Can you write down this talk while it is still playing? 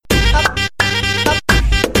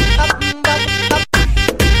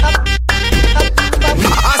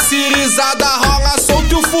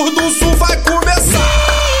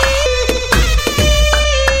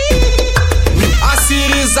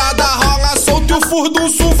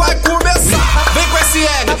furdunço vai começar. Vem com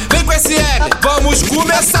esse L, vamos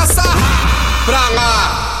começar a sarrar. Pra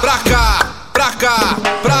lá, pra cá, pra cá,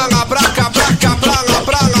 pra lá, pra cá, pra cá, pra lá,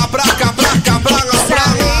 pra lá, pra cá, pra cá, pra lá, pra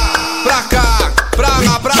lá, pra cá, pra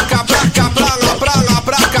lá, pra cá, pra cá, pra lá, pra lá,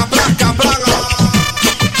 pra cá, pra cá, pra lá.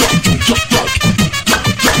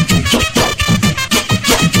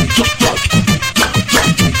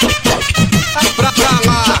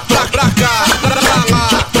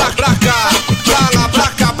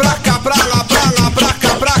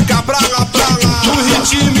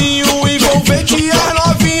 Ritminho envolvente, as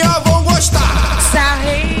novinhas vão gostar.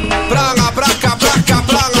 Pra lá, pra cá, pra cá,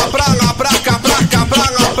 pra lá, pra lá, pra cá, pra cá, pra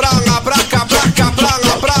lá, pra lá, pra cá, pra cá, pra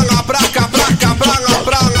lá, pra lá, pra cá, pra cá, pra lá,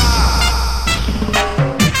 pra lá.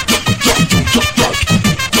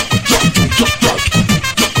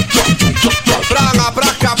 Pra lá,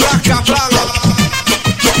 pra cá, pra cá, pra lá.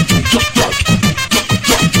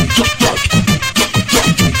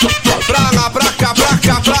 Pra lá, pra cá, pra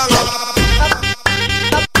cá, pra lá.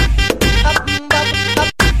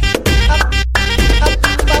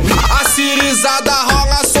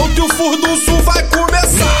 Rola solto e o furdunço vai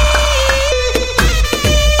começar.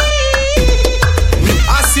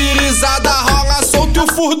 A cirizada rola solto e o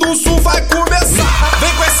furdunço vai começar.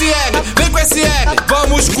 Vem com esse L,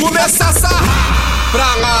 vamos começar a sarrar.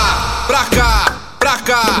 Pra lá, pra cá, pra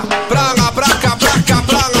cá, pra lá, pra cá, pra cá,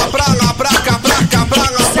 pra lá, pra lá, pra cá, pra cá, pra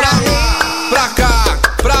lá, pra lá, pra cá,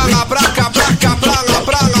 pra lá, pra cá, pra cá, pra lá,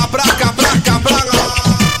 pra lá, pra cá, pra cá, pra lá.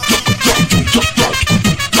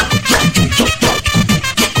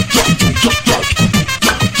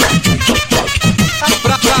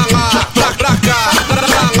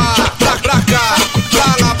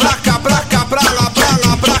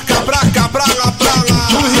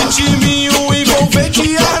 Ritminho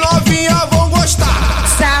envolvente.